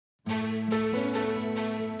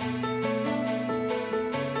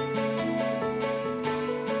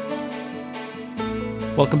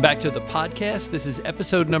Welcome back to the podcast. This is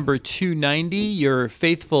episode number 290. Your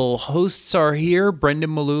faithful hosts are here, Brendan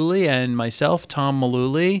Mullooly and myself, Tom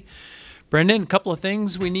Mullooly. Brendan, a couple of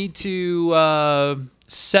things we need to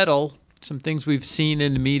settle. Some things we've seen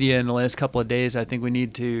in the media in the last couple of days I think we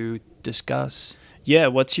need to discuss. Yeah,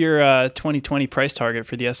 what's your 2020 price target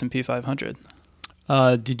for the S&P 500?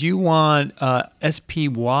 Did you want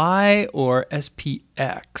SPY or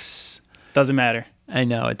SPX? Doesn't matter. I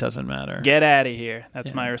know, it doesn't matter. Get out of here.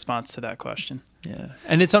 That's my response to that question. Yeah.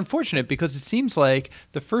 And it's unfortunate because it seems like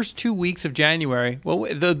the first 2 weeks of January, well,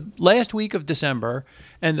 the last week of December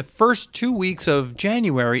and the first 2 weeks of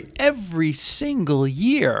January, every single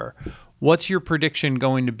year, what's your prediction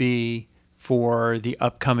going to be for the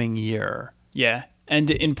upcoming year? Yeah. And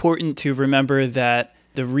important to remember that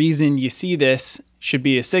the reason you see this should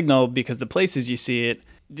be a signal because the places you see it,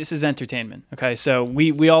 this is entertainment. Okay. So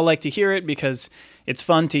we all like to hear it because it's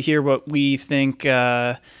fun to hear what we think,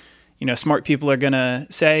 smart people are going to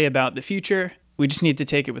say about the future. We just need to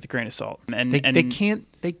take it with a grain of salt. And they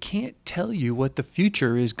can't tell you what the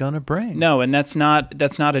future is going to bring. No, and that's not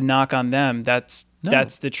a knock on them. That's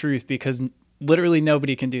the truth because literally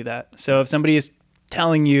nobody can do that. So if somebody is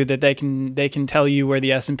telling you that they can tell you where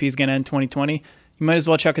the S&P is going to end 2020, you might as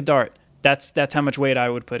well chuck a dart. That's how much weight I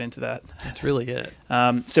would put into that. That's really it.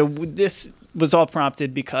 So this was all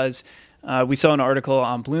prompted because we saw an article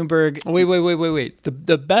on Bloomberg. Wait.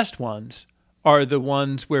 The best ones are the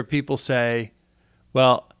ones where people say,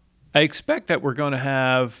 well, I expect that we're going to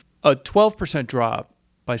have a 12% drop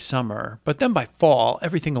by summer, but then by fall,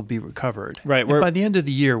 everything will be recovered. Right. By the end of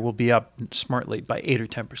the year, we'll be up smartly by 8 or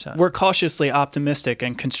 10%. We're cautiously optimistic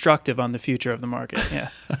and constructive on the future of the market. Yeah.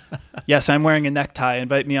 Yes, I'm wearing a necktie.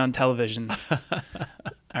 Invite me on television.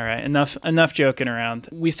 All right, enough joking around.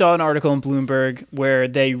 We saw an article in Bloomberg where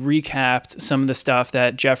they recapped some of the stuff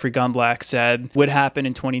that Jeffrey Gundlach said would happen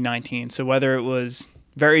in 2019. So whether it was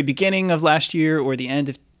very beginning of last year or the end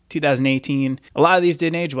of 2018, a lot of these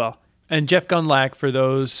didn't age well. And Jeff Gundlach, for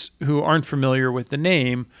those who aren't familiar with the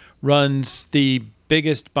name, runs the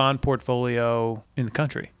biggest bond portfolio in the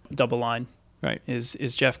country. Double line. Right. Is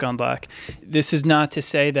Jeff Gundlach. This is not to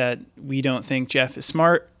say that we don't think Jeff is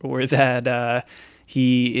smart or that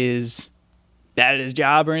he is bad at his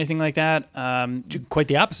job or anything like that. Quite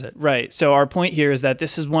the opposite. Right. So our point here is that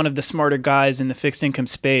this is one of the smarter guys in the fixed income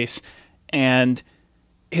space. And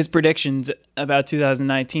his predictions about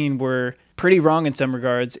 2019 were pretty wrong in some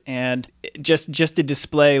regards. And just to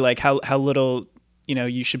display like how little,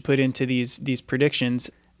 you should put into these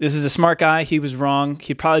predictions. This is a smart guy. He was wrong.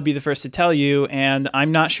 He'd probably be the first to tell you. And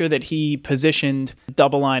I'm not sure that he positioned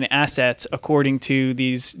double line assets according to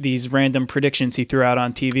these random predictions he threw out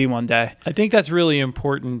on TV one day. I think that's really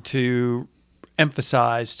important to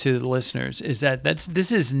emphasize to the listeners is that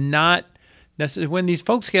this is not necessarily when these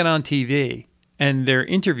folks get on TV and they're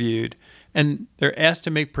interviewed and they're asked to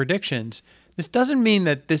make predictions. This doesn't mean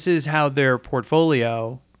that this is how their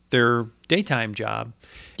portfolio, their daytime job.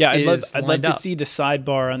 Yeah, I'd love to see the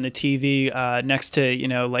sidebar on the TV next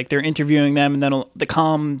to, like they're interviewing them, and then the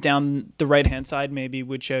column down the right-hand side maybe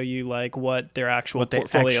would show you like what their actual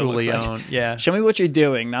portfolio looks like. Own. Yeah. Show me what you're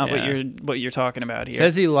doing, not what you're talking about here.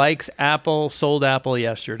 Says he likes Apple, sold Apple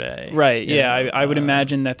yesterday. Right, I would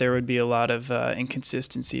imagine that there would be a lot of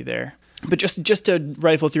inconsistency there. But just to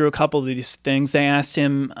rifle through a couple of these things, they asked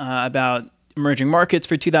him about emerging markets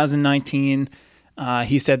for 2019.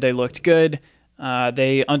 He said they looked good.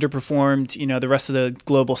 They underperformed, the rest of the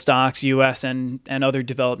global stocks, U.S. and other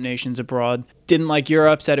developed nations abroad. Didn't like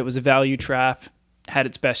Europe, said it was a value trap, had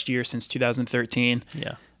its best year since 2013.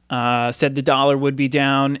 Yeah. Said the dollar would be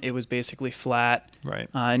down. It was basically flat. Right.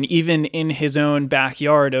 And even in his own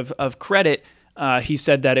backyard of credit, he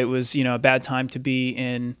said that it was, a bad time to be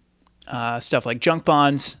in stuff like junk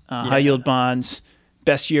bonds, high yield bonds.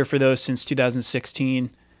 Best year for those since 2016.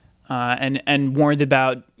 And warned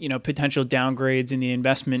about potential downgrades in the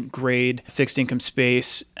investment grade fixed income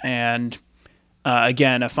space, and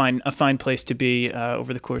again a fine place to be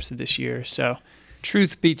over the course of this year. So,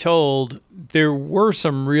 truth be told, there were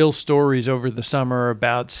some real stories over the summer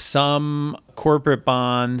about some corporate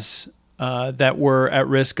bonds that were at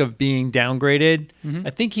risk of being downgraded. Mm-hmm. I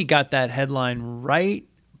think he got that headline right.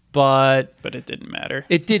 But it didn't matter.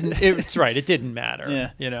 It didn't. It's right. It didn't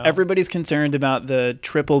matter. Yeah. Everybody's concerned about the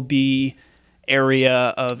triple B area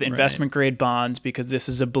of investment grade bonds because this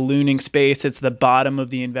is a ballooning space. It's the bottom of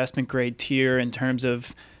the investment grade tier in terms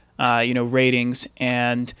of ratings.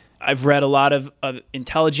 And I've read a lot of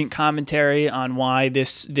intelligent commentary on why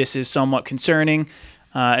this is somewhat concerning,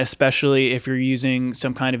 especially if you're using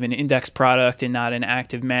some kind of an index product and not an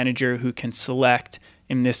active manager who can select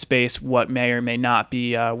in this space what may or may not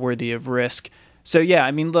be worthy of risk. So yeah,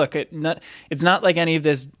 I mean, look, it's not like any of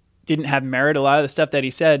this didn't have merit. A lot of the stuff that he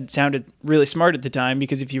said sounded really smart at the time,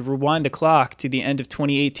 because if you rewind the clock to the end of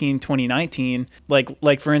 2018, 2019,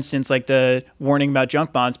 like for instance, like the warning about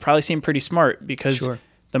junk bonds probably seemed pretty smart, because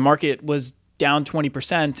the market was down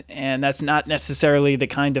 20%, and that's not necessarily the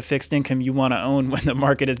kind of fixed income you want to own when the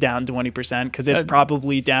market is down 20%, because it's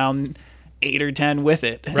probably down 8 or 10 with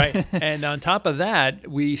it. Right. And on top of that,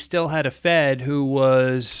 we still had a Fed who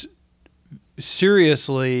was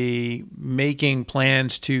seriously making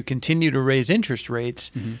plans to continue to raise interest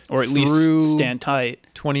rates, or at least stand tight.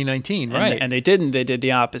 2019, right? And they didn't. They did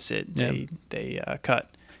the opposite. They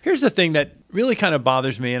cut. Here's the thing that really kind of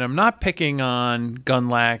bothers me, and I'm not picking on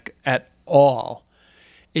Gundlach at all.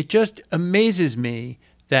 It just amazes me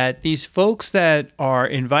that these folks that are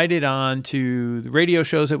invited on to the radio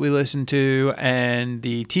shows that we listen to and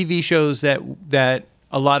the TV shows that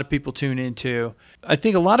a lot of people tune into, I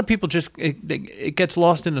think a lot of people just, it gets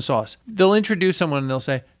lost in the sauce. They'll introduce someone and they'll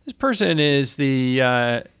say, this person is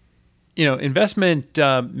the investment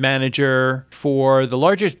manager for the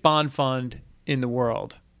largest bond fund in the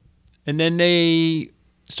world. And then they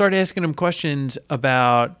start asking them questions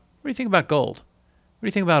about, what do you think about gold? What do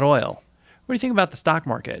you think about oil? What do you think about the stock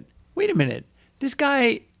market? Wait a minute. This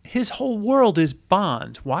guy, his whole world is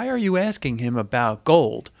bonds. Why are you asking him about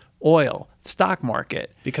gold, oil, stock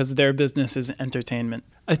market? Because their business is entertainment.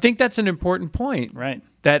 I think that's an important point, right?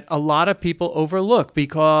 That a lot of people overlook,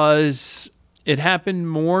 because it happened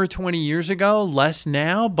more 20 years ago, less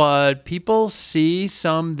now, but people see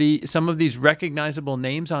some of these recognizable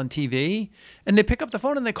names on TV, and they pick up the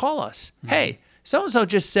phone and they call us. Hey, so-and-so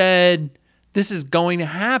just said this is going to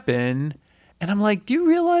happen. And I'm like, do you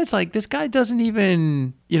realize, like, this guy doesn't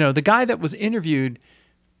even, the guy that was interviewed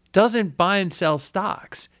doesn't buy and sell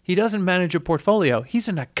stocks. He doesn't manage a portfolio. He's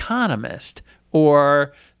an economist.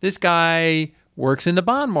 Or this guy works in the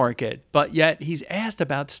bond market, but yet he's asked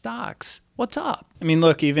about stocks. What's up? I mean,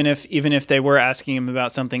 look, even if they were asking him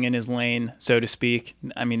about something in his lane, so to speak,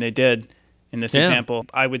 I mean, they did. In this example,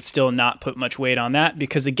 I would still not put much weight on that,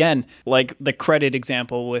 because, again, like the credit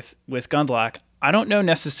example with Gundlach, I don't know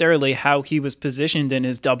necessarily how he was positioned in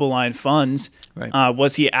his double line funds. Right.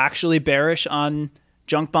 Was he actually bearish on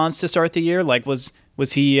junk bonds to start the year? Like, was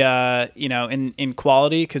he in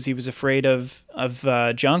quality because he was afraid of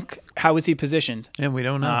junk? How was he positioned? And we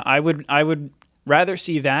don't know. I would rather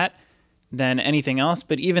see that than anything else.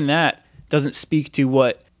 But even that doesn't speak to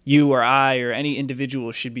what you or I or any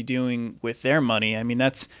individual should be doing with their money. I mean,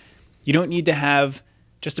 you don't need to have,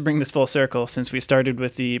 just to bring this full circle, since we started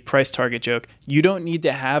with the price target joke, you don't need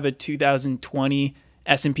to have a 2020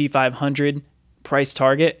 S&P 500 price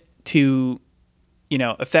target to,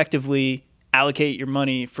 effectively allocate your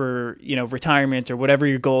money for, retirement or whatever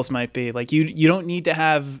your goals might be. Like, you don't need to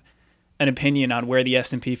have an opinion on where the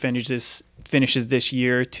S&P finishes this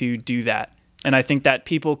year to do that. And I think that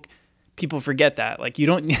people forget that. Like, you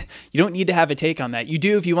don't need to have a take on that. You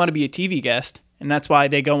do if you want to be a TV guest, and that's why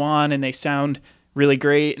they go on and they sound really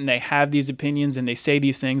great and they have these opinions and they say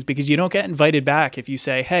these things, because you don't get invited back if you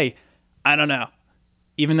say, hey, I don't know,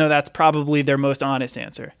 even though that's probably their most honest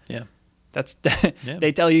answer. Yeah.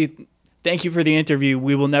 They tell you, thank you for the interview.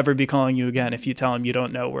 We will never be calling you again if you tell them you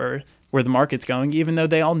don't know where the market's going, even though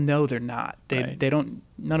they all know they're not.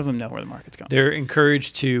 None of them know where the market's going. They're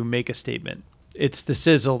encouraged to make a statement. It's the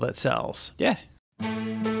sizzle that sells. Yeah.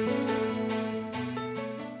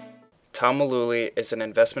 Tom Mullooly is an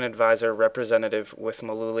investment advisor representative with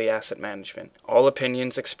Mullooly Asset Management. All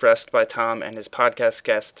opinions expressed by Tom and his podcast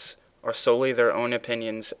guests are solely their own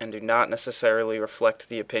opinions and do not necessarily reflect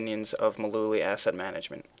the opinions of Mullooly Asset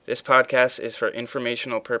Management. This podcast is for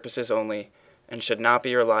informational purposes only and should not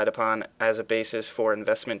be relied upon as a basis for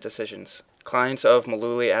investment decisions. Clients of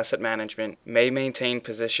Mullooly Asset Management may maintain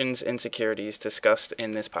positions in securities discussed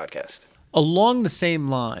in this podcast. Along the same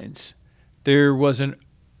lines, there was an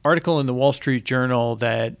article in the Wall Street Journal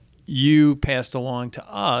that you passed along to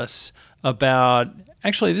us about,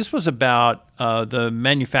 actually this was about the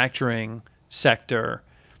manufacturing sector,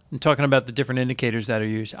 and talking about the different indicators that are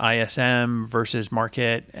used, ISM versus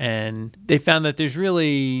market, and they found that there's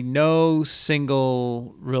really no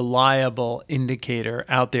single reliable indicator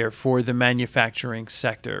out there for the manufacturing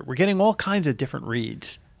sector. We're getting all kinds of different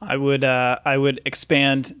reads. I would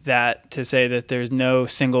expand that to say that there's no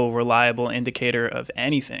single reliable indicator of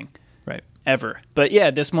anything, right? Ever. But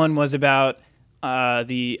yeah, this one was about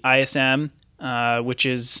the ISM, which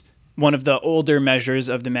is one of the older measures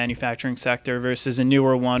of the manufacturing sector, versus a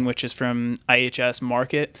newer one, which is from IHS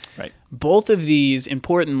Markit. Right. Both of these,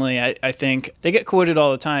 importantly, I think they get quoted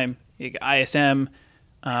all the time. ISM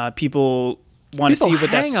People want to see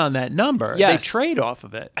what that's... hang on that number. Yes. They trade off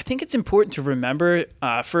of it. I think it's important to remember,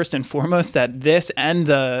 first and foremost, that this and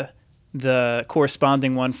the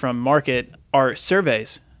corresponding one from market are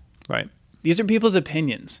surveys. Right. These are people's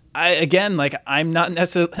opinions. I'm not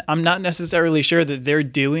necessarily sure that they're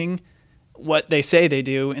doing what they say they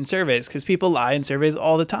do in surveys, because people lie in surveys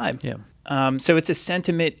all the time. Yeah. So it's a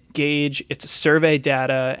sentiment gauge. It's a survey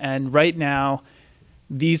data. And right now,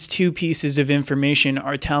 these two pieces of information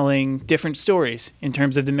are telling different stories in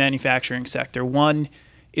terms of the manufacturing sector. One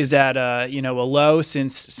is at a low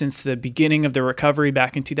since the beginning of the recovery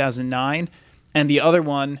back in 2009, and the other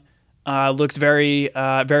one looks very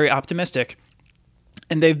optimistic.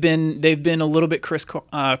 And they've been a little bit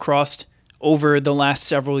crossed over the last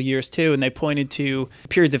several years too, and they pointed to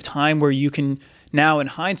periods of time where you can now, in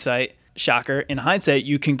hindsight, shocker, in hindsight,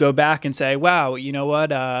 you can go back and say, wow, you know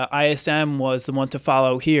what, ISM was the one to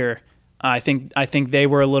follow here. I think they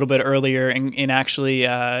were a little bit earlier in actually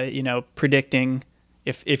predicting,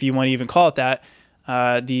 if you want to even call it that,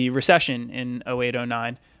 the recession in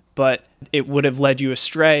 08-09. But it would have led you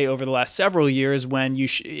astray over the last several years when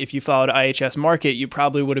if you followed IHS Markit, you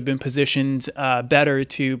probably would have been positioned better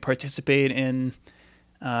to participate in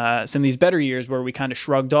some of these better years where we kind of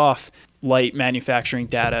shrugged off light manufacturing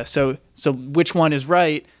data. So which one is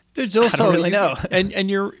right? There's also, I don't really know.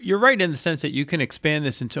 And you're right in the sense that you can expand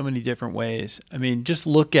this in so many different ways. I mean, just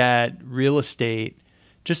look at real estate.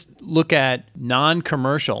 Just look at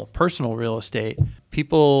non-commercial, personal real estate.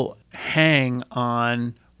 People hang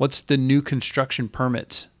on what's the new construction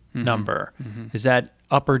permits number? Mm-hmm. Is that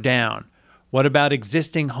up or down? What about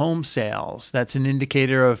existing home sales? That's an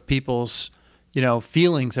indicator of people's,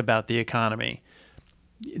 feelings about the economy.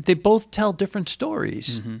 They both tell different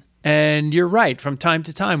stories. Mm-hmm. And you're right. From time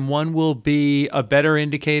to time, one will be a better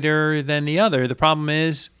indicator than the other. The problem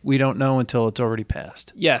is we don't know until it's already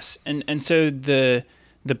passed. Yes. And so the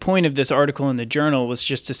point of this article in the journal was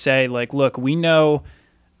just to say, like, look, we know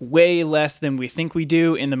way less than we think we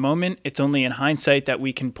do in the moment. It's only in hindsight that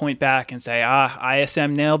we can point back and say,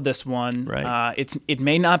 ISM nailed this one. Right. It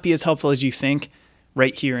may not be as helpful as you think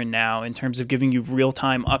right here and now in terms of giving you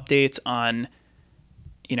real-time updates on,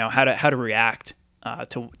 how to react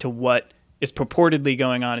to what is purportedly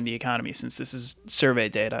going on in the economy, since this is survey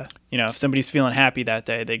data. If somebody's feeling happy that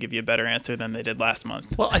day, they give you a better answer than they did last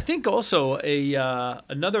month. Well, I think also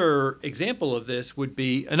another example of this would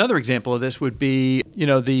be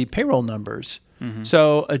the payroll numbers. Mm-hmm.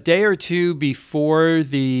 So a day or two before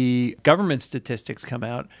the government statistics come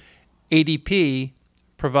out, ADP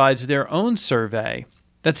provides their own survey.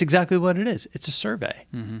 That's exactly what it is. It's a survey.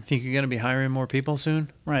 Mm-hmm. Think you're going to be hiring more people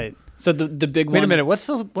soon? Right. So the big one. Wait a minute. What's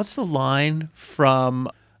the line from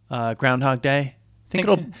Groundhog Day? Think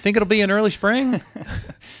it'll be in early spring?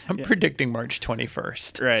 I'm predicting March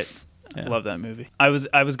 21st. Right. Yeah. Love that movie. I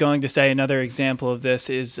was going to say another example of this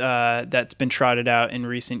is that's been trotted out in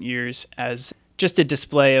recent years as just a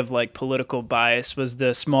display of like political bias was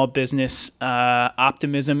the Small Business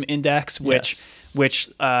Optimism Index, which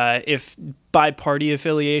if by party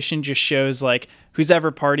affiliation just shows like whoever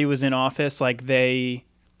party was in office, like they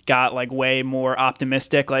got like way more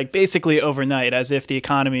optimistic, like basically overnight, as if the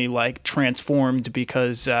economy like transformed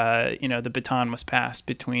because the baton was passed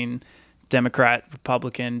between Democrat,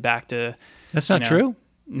 Republican, back to. That's not true.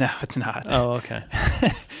 No, it's not. Oh, okay.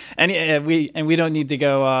 and we don't need to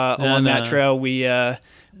go along that trail.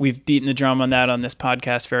 We've beaten the drum on that on this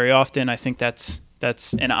podcast very often. I think that's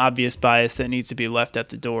an obvious bias that needs to be left at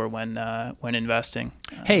the door when investing.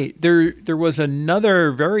 Hey, there was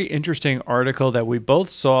another very interesting article that we both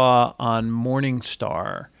saw on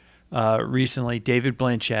Morningstar recently. David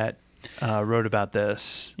Blanchett wrote about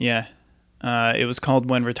this. Yeah. It was called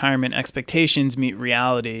When Retirement Expectations Meet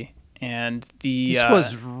Reality. And this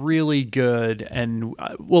was really good, and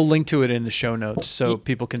we'll link to it in the show notes so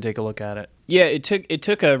people can take a look at it. Yeah, it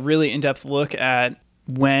took a really in-depth look at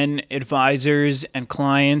when advisors and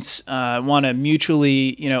clients want to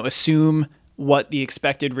mutually, assume what the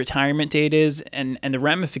expected retirement date is, and the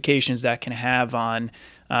ramifications that can have on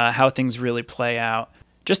how things really play out.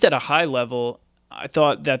 Just at a high level, I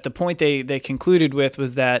thought that the point they concluded with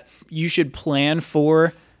was that you should plan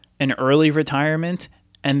for an early retirement.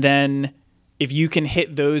 And then if you can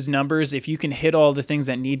hit those numbers, if you can hit all the things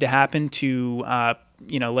that need to happen to,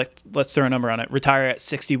 let's throw a number on it, retire at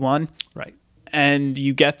 61. Right. And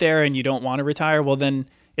you get there and you don't want to retire, well, then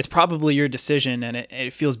it's probably your decision. And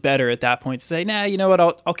it feels better at that point to say, nah, you know what,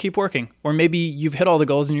 I'll keep working. Or maybe you've hit all the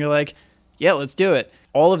goals and you're like, yeah, let's do it.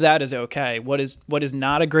 All of that is okay. What is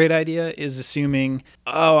not a great idea is assuming,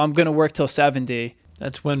 I'm going to work till 70.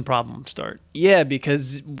 That's when problems start. Yeah,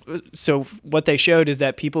 because so what they showed is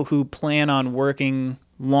that people who plan on working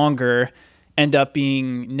longer end up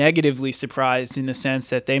being negatively surprised in the sense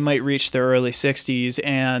that they might reach their early 60s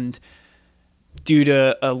and due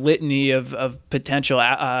to a litany of potential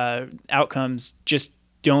outcomes just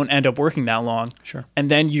don't end up working that long. Sure. And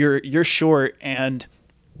then you're short, and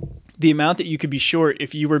the amount that you could be short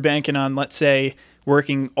if you were banking on, let's say,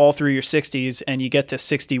 working all through your 60s and you get to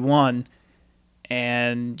 61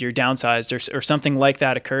 and you're downsized or something like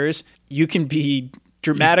that occurs, you can be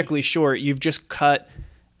dramatically short. You've just cut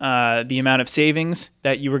the amount of savings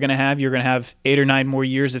that you were going to have. You're going to have 8 or 9 more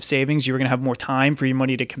years of savings. You were going to have more time for your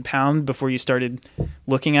money to compound before you started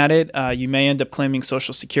looking at it. You may end up claiming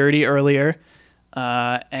Social Security earlier,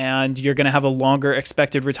 and you're going to have a longer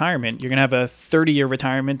expected retirement. You're going to have a 30-year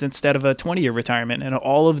retirement instead of a 20-year retirement, and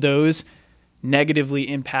all of those negatively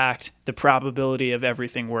impact the probability of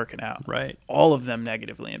everything working out. Right. All of them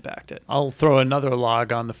negatively impact it. I'll throw another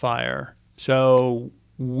log on the fire. So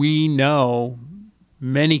we know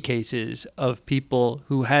many cases of people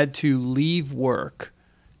who had to leave work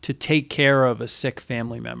to take care of a sick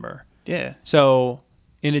family member. Yeah. So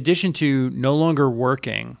in addition to no longer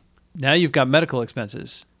working, now you've got medical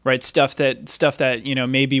expenses. Right. Stuff that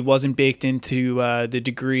maybe wasn't baked into the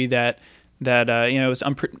degree that was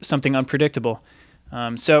something unpredictable.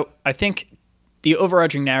 So I think the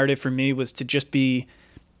overarching narrative for me was to just be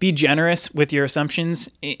generous with your assumptions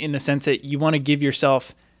in the sense that you want to give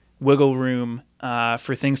yourself wiggle room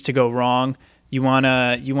for things to go wrong. You want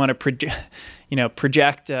to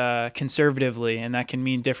project conservatively, and that can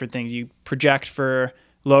mean different things. You project for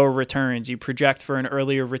lower returns. You project for an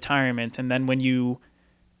earlier retirement, and then when you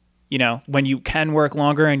can work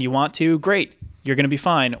longer and you want to, great, you're going to be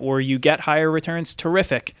fine. Or you get higher returns,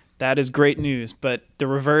 terrific. That is great news. But the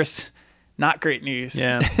reverse, not great news.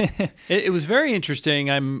 Yeah. It was very interesting.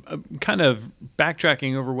 I'm kind of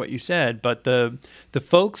backtracking over what you said, but the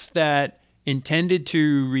folks that intended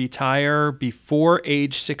to retire before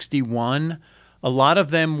age 61, a lot of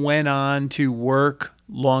them went on to work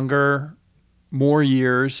longer, more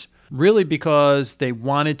years, really because they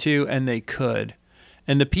wanted to and they could.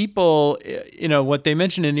 And the people, what they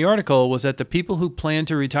mentioned in the article was that the people who planned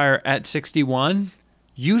to retire at 61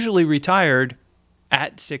 usually retired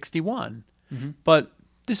at 61. Mm-hmm. But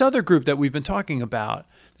this other group that we've been talking about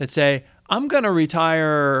that say, I'm going to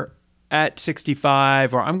retire at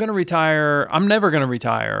 65, or I'm never going to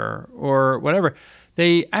retire, or whatever.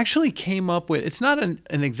 They actually came up with, it's not an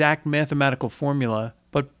exact mathematical formula,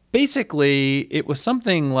 but basically it was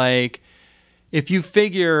something like, if you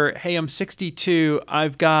figure, hey, I'm 62,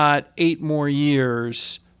 I've got 8 more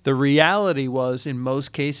years, the reality was, in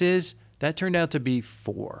most cases, that turned out to be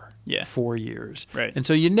 4. Yeah. 4 years. Right. And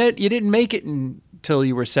so you didn't make it until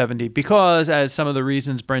you were 70 because, as some of the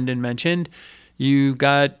reasons Brendan mentioned, you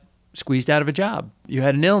got squeezed out of a job. You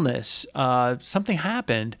had an illness. Something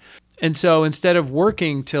happened. And so instead of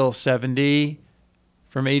working till 70,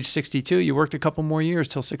 from age 62, you worked a couple more years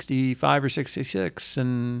till 65 or 66.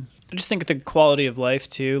 And I just think the quality of life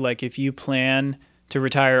too, like if you plan to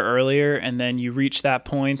retire earlier and then you reach that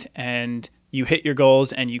point and you hit your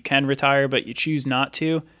goals and you can retire, but you choose not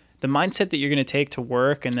to, the mindset that you're going to take to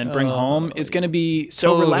work and then bring home is going to be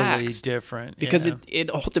so totally relaxed. Different. Because yeah.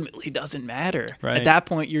 it ultimately doesn't matter. Right. At that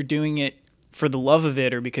point, you're doing it for the love of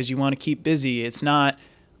it or because you want to keep busy. It's not,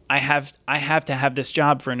 I have to have this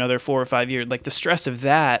job for another 4 or 5 years. Like the stress of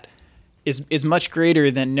that is much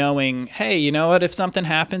greater than knowing, hey, you know what? If something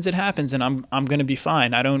happens, it happens, and I'm going to be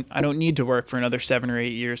fine. I don't need to work for another 7 or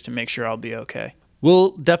 8 years to make sure I'll be okay.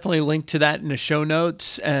 We'll definitely link to that in the show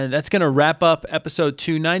notes, and that's going to wrap up episode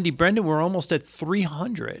 290. Brendan, we're almost at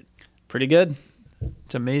 300. Pretty good.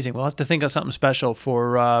 It's amazing. We'll have to think of something special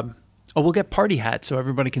for. We'll get party hats so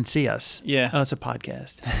everybody can see us. Yeah. Oh, it's a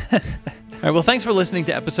podcast. All right. Well, thanks for listening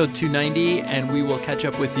to episode 290, and we will catch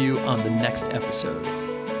up with you on the next episode.